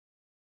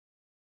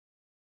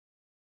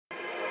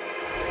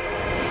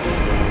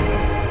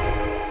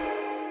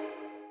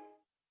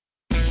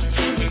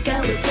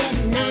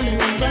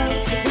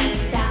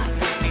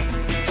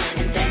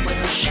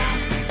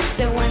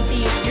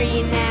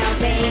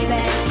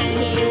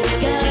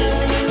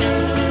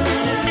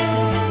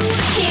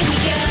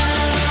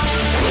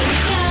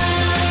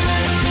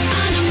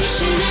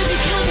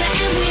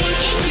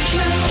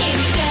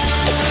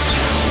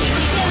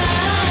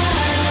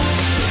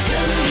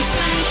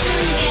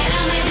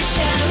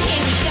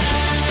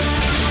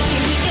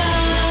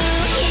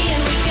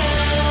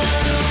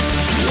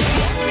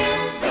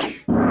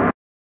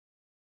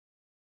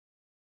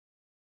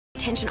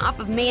attention off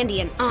of Mandy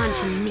and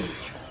onto me. Is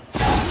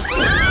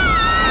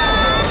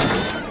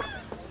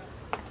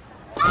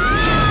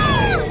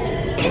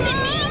it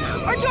me?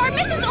 Or do our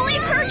missions only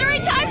occur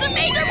during times of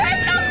major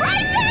personal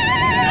crisis?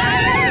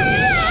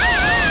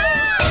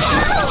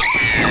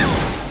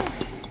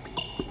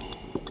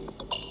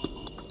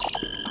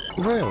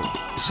 Well,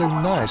 so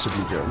nice of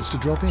you girls to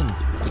drop in.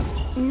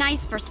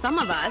 Nice for some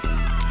of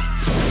us.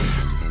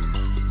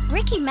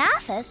 Ricky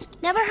Mathis?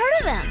 Never heard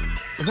of him.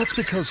 That's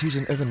because he's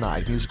an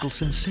overnight musical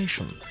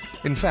sensation.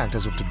 In fact,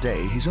 as of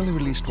today, he's only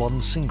released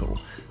one single,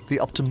 the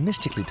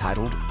optimistically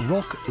titled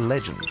Rock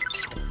Legend.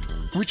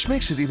 Which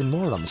makes it even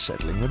more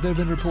unsettling that there have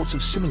been reports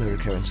of similar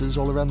occurrences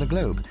all around the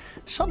globe.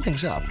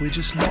 Something's up, we're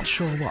just not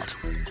sure what.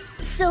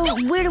 So,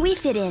 where do we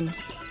fit in?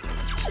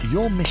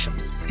 Your mission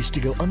is to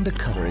go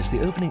undercover as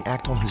the opening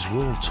act on his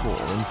world tour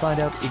and find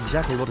out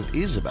exactly what it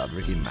is about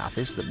Ricky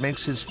Mathis that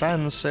makes his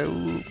fans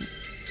so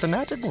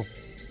fanatical.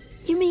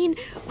 You mean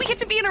we get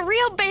to be in a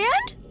real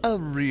band? A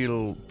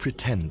real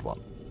pretend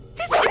one.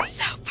 This is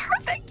so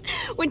perfect!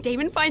 When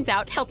Damon finds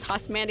out, he'll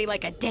toss Mandy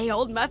like a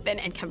day-old muffin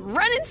and come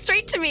running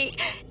straight to me.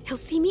 He'll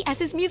see me as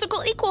his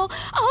musical equal.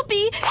 I'll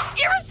be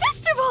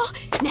irresistible!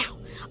 Now,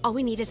 all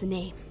we need is a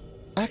name.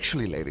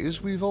 Actually,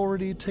 ladies, we've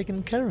already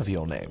taken care of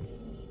your name.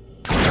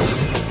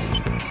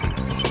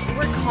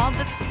 We're called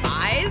the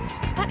Spies?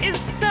 That is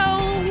so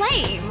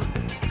lame.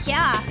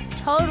 Yeah,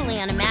 totally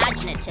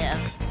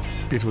unimaginative.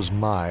 It was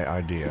my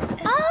idea.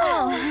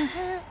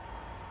 Oh!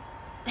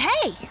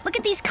 Hey, look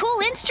at these cool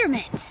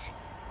instruments.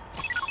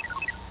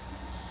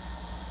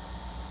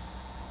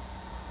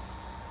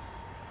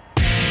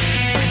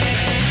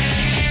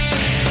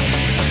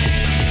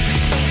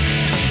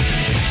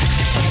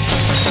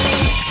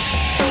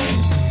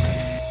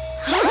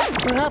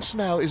 Perhaps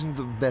now isn't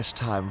the best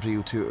time for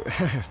you to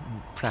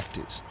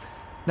practice.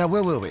 Now,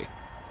 where were we?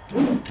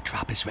 The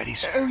drop is ready,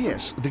 sir. Oh,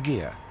 yes, the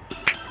gear.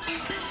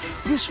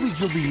 This week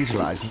you'll be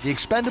utilizing the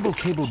expandable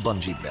cable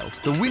bungee belt,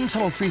 the Wind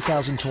Tunnel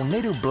 3000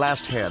 Tornado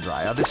Blast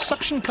hairdryer, the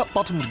suction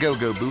cup-bottomed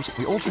go-go boot,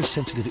 the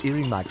ultra-sensitive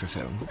earring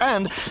microphone,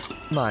 and,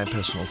 my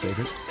personal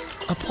favorite,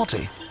 a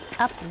potty.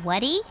 Up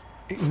whatty?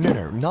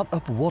 No, not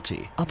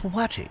up-watty,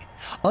 up-watty.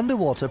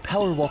 Underwater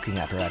power walking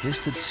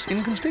apparatus that's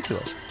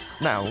inconspicuous.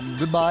 Now,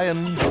 goodbye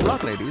and good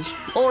luck, ladies.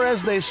 Or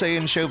as they say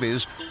in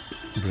showbiz,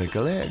 break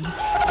a leg.